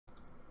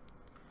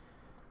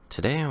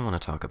Today I want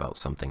to talk about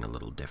something a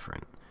little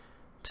different.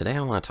 Today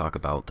I want to talk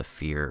about the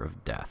fear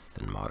of death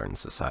in modern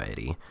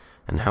society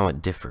and how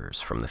it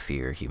differs from the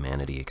fear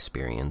humanity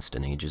experienced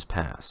in ages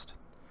past.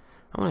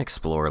 I want to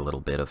explore a little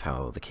bit of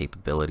how the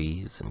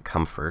capabilities and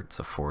comforts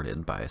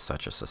afforded by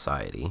such a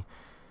society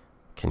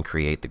can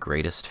create the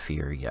greatest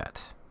fear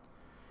yet.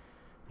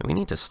 And we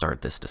need to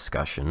start this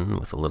discussion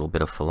with a little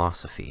bit of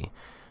philosophy,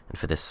 and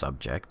for this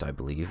subject I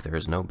believe there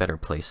is no better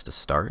place to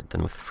start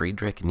than with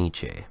Friedrich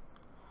Nietzsche.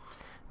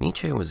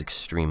 Nietzsche was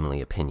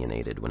extremely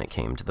opinionated when it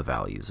came to the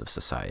values of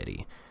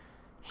society.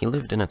 He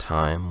lived in a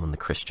time when the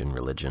Christian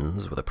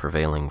religions were the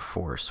prevailing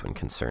force when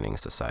concerning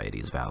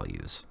society's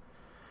values.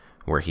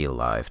 Were he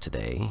alive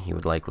today, he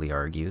would likely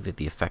argue that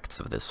the effects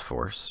of this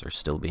force are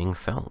still being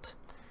felt.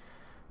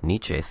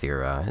 Nietzsche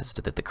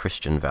theorized that the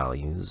Christian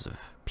values of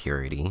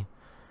purity,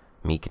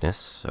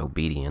 meekness,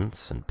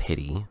 obedience, and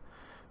pity,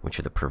 which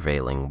are the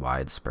prevailing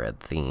widespread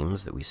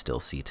themes that we still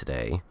see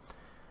today,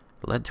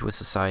 led to a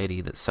society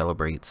that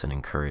celebrates and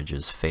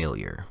encourages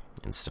failure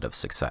instead of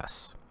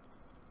success.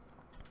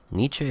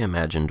 Nietzsche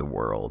imagined a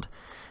world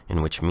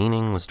in which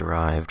meaning was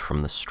derived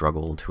from the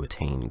struggle to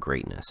attain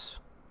greatness.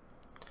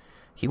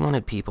 He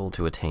wanted people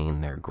to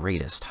attain their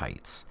greatest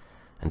heights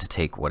and to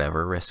take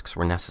whatever risks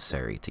were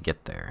necessary to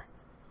get there.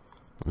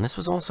 And this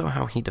was also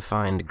how he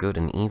defined good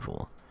and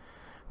evil,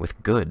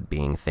 with good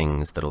being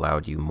things that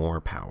allowed you more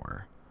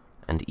power,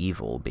 and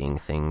evil being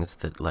things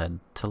that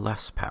led to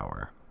less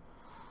power.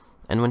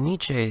 And when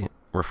Nietzsche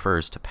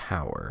refers to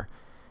power,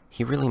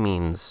 he really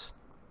means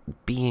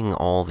being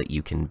all that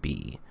you can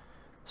be,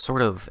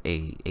 sort of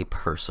a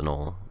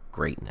personal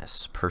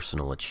greatness,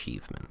 personal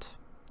achievement.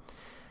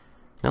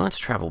 Now let's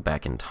travel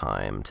back in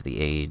time to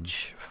the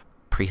age of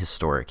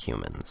prehistoric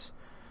humans.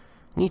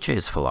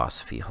 Nietzsche's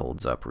philosophy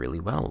holds up really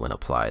well when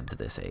applied to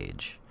this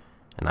age,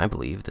 and I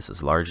believe this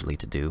is largely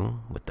to do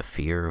with the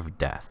fear of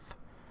death.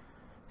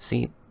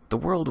 See, the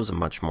world was a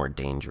much more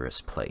dangerous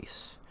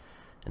place.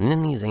 And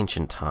in these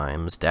ancient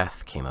times,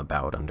 death came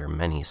about under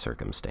many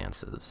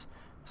circumstances,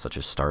 such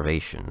as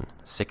starvation,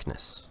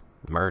 sickness,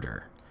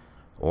 murder,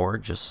 or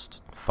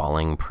just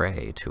falling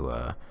prey to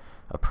a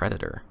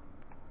predator.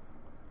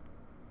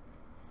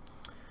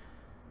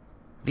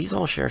 These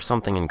all share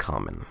something in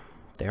common.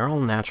 They are all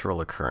natural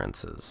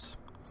occurrences,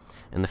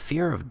 and the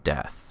fear of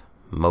death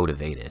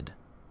motivated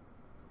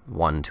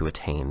one to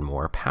attain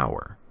more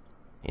power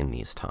in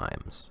these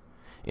times,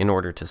 in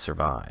order to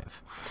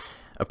survive.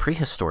 A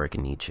prehistoric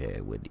Nietzsche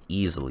would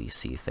easily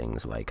see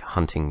things like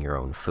hunting your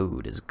own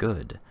food as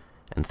good,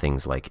 and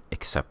things like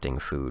accepting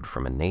food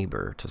from a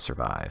neighbor to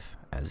survive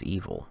as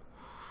evil,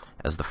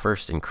 as the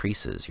first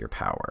increases your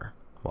power,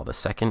 while the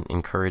second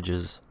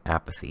encourages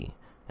apathy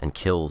and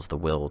kills the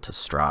will to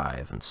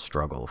strive and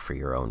struggle for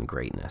your own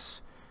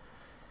greatness.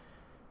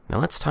 Now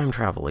let's time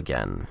travel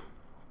again,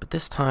 but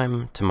this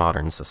time to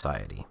modern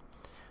society.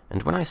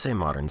 And when I say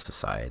modern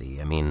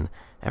society, I mean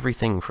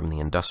everything from the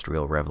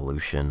Industrial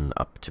Revolution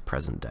up to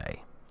present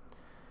day.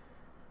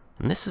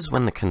 And this is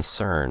when the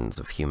concerns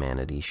of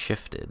humanity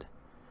shifted,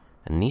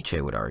 and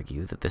Nietzsche would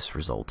argue that this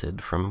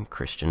resulted from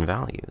Christian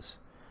values.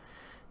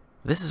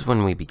 This is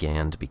when we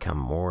began to become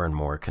more and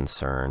more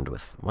concerned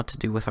with what to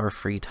do with our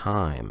free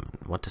time,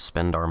 what to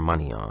spend our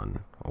money on,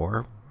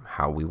 or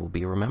how we will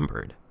be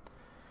remembered.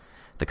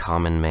 The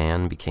common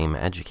man became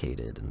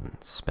educated and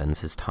spends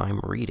his time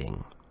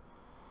reading.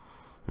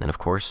 And then, of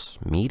course,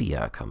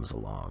 media comes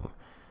along.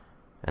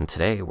 And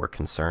today we're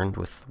concerned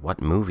with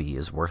what movie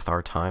is worth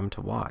our time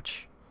to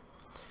watch.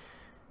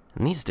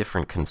 And these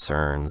different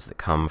concerns that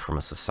come from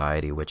a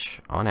society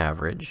which, on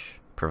average,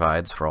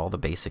 provides for all the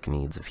basic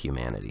needs of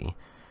humanity,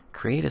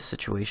 create a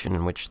situation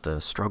in which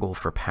the struggle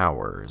for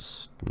power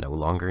is no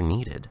longer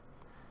needed.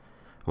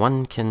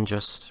 One can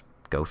just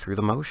go through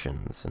the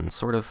motions and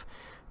sort of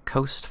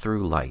coast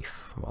through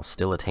life while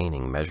still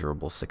attaining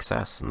measurable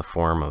success in the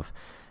form of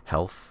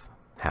health,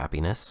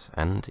 happiness,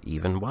 and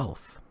even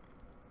wealth.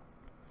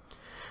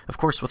 Of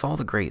course, with all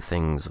the great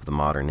things of the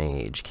modern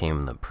age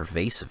came the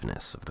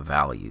pervasiveness of the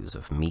values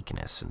of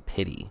meekness and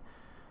pity.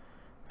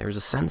 There is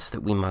a sense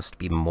that we must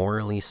be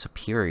morally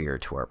superior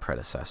to our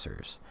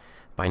predecessors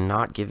by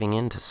not giving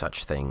in to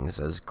such things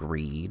as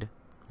greed,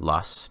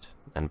 lust,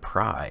 and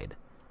pride.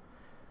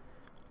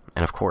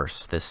 And of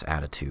course, this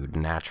attitude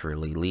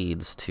naturally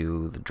leads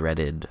to the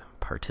dreaded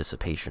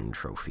participation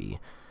trophy,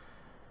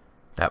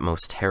 that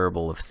most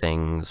terrible of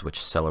things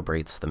which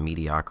celebrates the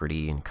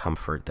mediocrity and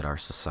comfort that our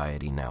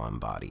society now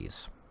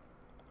embodies.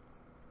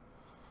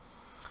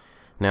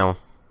 Now,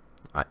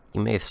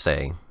 you may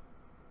say,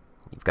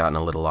 you've gotten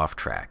a little off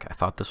track. I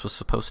thought this was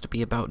supposed to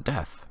be about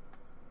death.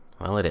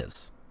 Well, it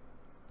is.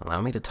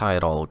 Allow me to tie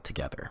it all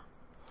together.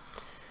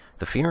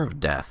 The fear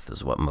of death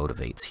is what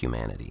motivates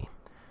humanity.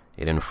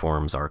 It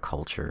informs our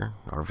culture,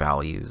 our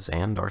values,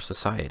 and our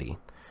society.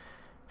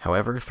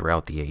 However,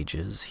 throughout the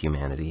ages,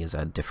 humanity has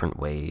had different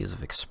ways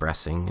of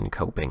expressing and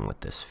coping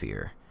with this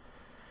fear.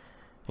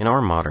 In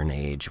our modern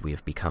age, we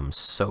have become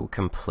so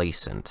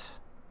complacent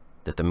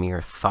that the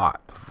mere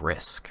thought of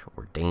risk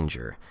or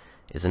danger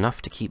is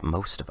enough to keep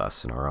most of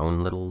us in our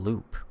own little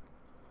loop.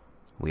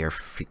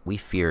 We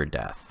fear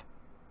death,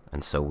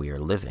 and so we are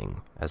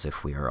living as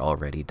if we are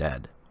already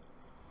dead.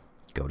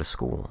 Go to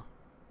school.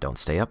 Don't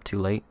stay up too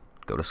late.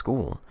 Go to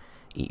school.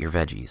 Eat your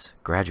veggies.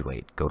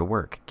 Graduate. Go to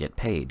work. Get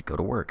paid. Go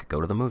to work. Go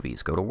to the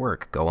movies. Go to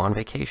work. Go on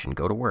vacation.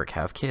 Go to work.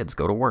 Have kids.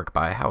 Go to work.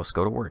 Buy a house.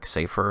 Go to work.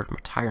 Save for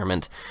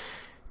retirement.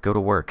 Go to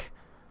work.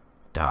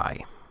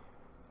 Die.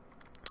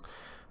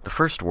 The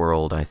first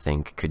world, I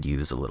think, could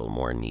use a little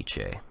more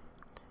Nietzsche.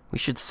 We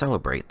should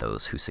celebrate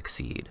those who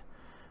succeed.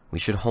 We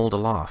should hold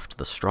aloft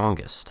the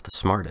strongest, the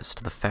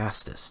smartest, the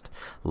fastest,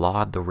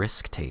 laud the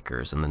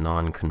risk-takers and the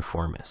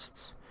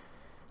nonconformists.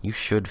 You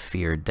should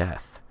fear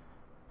death,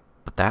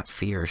 but that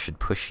fear should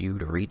push you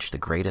to reach the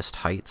greatest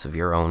heights of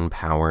your own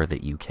power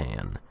that you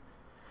can.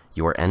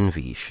 Your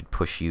envy should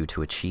push you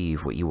to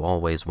achieve what you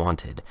always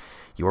wanted.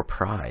 Your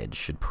pride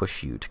should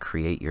push you to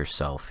create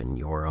yourself in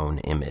your own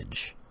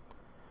image.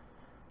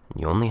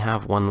 You only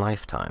have one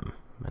lifetime,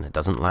 and it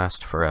doesn't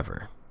last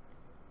forever.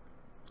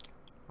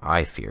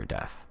 I fear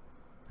death,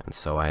 and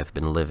so I have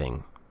been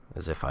living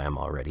as if I am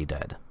already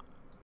dead.